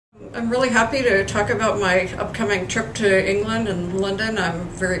I'm really happy to talk about my upcoming trip to England and London. I'm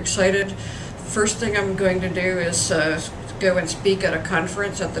very excited. First thing I'm going to do is go and speak at a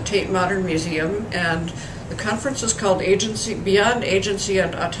conference at the Tate Modern Museum, and the conference is called Beyond Agency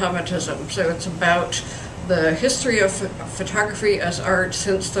and Automatism. So it's about the history of photography as art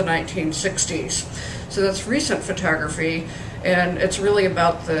since the 1960s. So that's recent photography, and it's really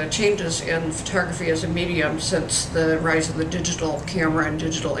about the changes in photography as a medium since the rise of the digital camera and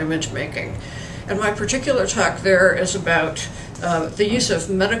digital image making. And my particular talk there is about the use of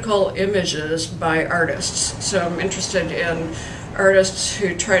medical images by artists. So I'm interested in artists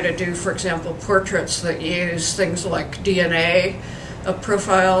who try to do, for example, portraits that use things like DNA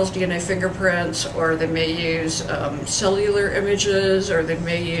profiles, DNA fingerprints, or they may use cellular images, or they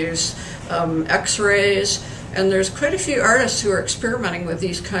may use X-rays. And there's quite a few artists who are experimenting with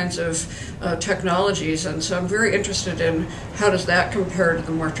these kinds of technologies, and so I'm very interested in how does that compare to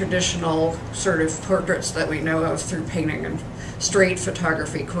the more traditional sort of portraits that we know of through painting and straight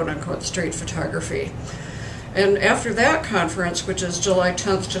photography, quote-unquote straight photography. And after that conference, which is July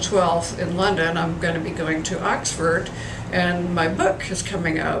 10th to 12th in London, I'm going to be going to Oxford, and my book is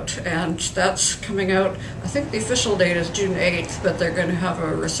coming out, and that's coming out, I think the official date is June 8th, but they're going to have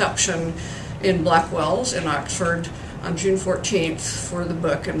a reception in Blackwell's in Oxford on June 14th for the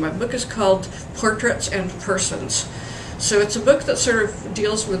book, and my book is called Portraits and Persons. So it's a book that sort of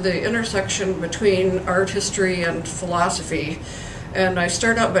deals with the intersection between art history and philosophy. And I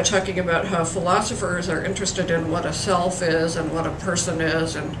start out by talking about how philosophers are interested in what a self is and what a person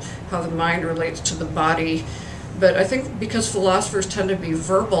is and how the mind relates to the body. But I think because philosophers tend to be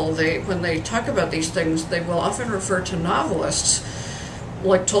verbal, when they talk about these things, they will often refer to novelists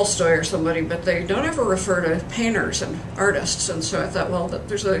like Tolstoy or somebody, but they don't ever refer to painters and artists. And so I thought, well,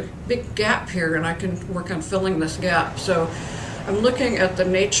 there's a big gap here, and I can work on filling this gap. So I'm looking at the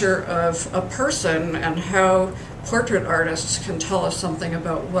nature of a person and how portrait artists can tell us something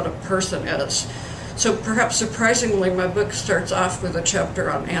about what a person is. So perhaps surprisingly, my book starts off with a chapter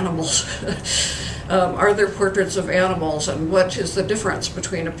on animals. Are there portraits of animals, and what is the difference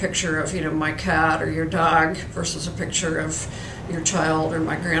between a picture of, my cat or your dog versus a picture of your child or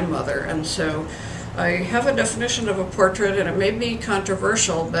my grandmother? And so I have a definition of a portrait, and it may be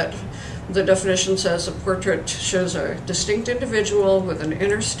controversial, but the definition says a portrait shows a distinct individual with an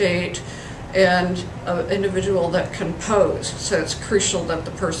inner state and an individual that can pose. So it's crucial that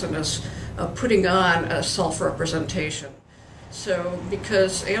the person is putting on a self-representation. So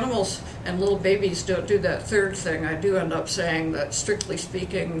because animals and little babies don't do that third thing, I do end up saying that strictly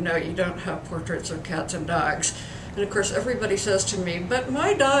speaking, no, you don't have portraits of cats and dogs. And of course everybody says to me, but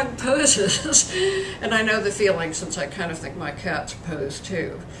my dog poses. And I know the feeling, since I kind of think my cats pose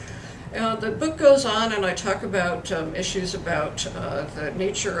too. The book goes on, and I talk about issues about the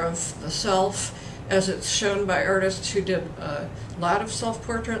nature of the self as it's shown by artists who did a lot of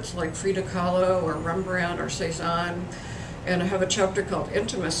self-portraits like Frida Kahlo or Rembrandt or Cezanne. And I have a chapter called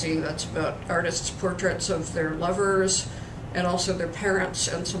Intimacy that's about artists' portraits of their lovers and also their parents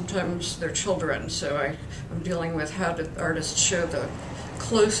and sometimes their children. So I'm dealing with how do artists show the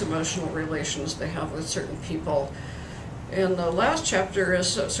close emotional relations they have with certain people. And the last chapter is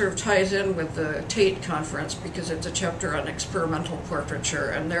sort of ties in with the Tate conference because it's a chapter on experimental portraiture,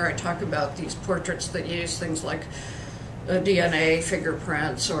 and there I talk about these portraits that use things like DNA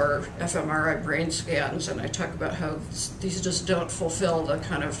fingerprints or fMRI brain scans, and I talk about how these just don't fulfill the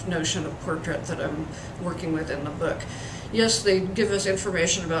kind of notion of portrait that I'm working with in the book. Yes, they give us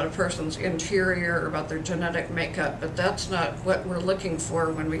information about a person's interior, about their genetic makeup, but that's not what we're looking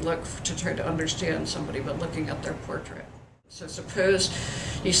for when we look to try to understand somebody by looking at their portrait. So suppose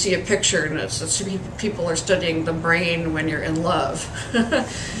you see a picture and it's people are studying the brain when you're in love.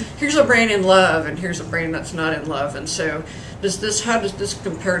 Here's a brain in love, and here's a brain that's not in love. And so how does this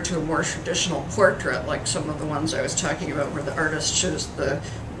compare to a more traditional portrait, like some of the ones I was talking about where the artist shows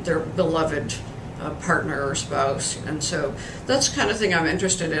their beloved partner or spouse? And so that's the kind of thing I'm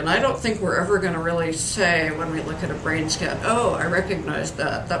interested in. I don't think we're ever going to really say when we look at a brain scan, oh, I recognize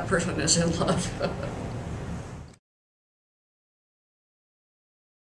that person is in love.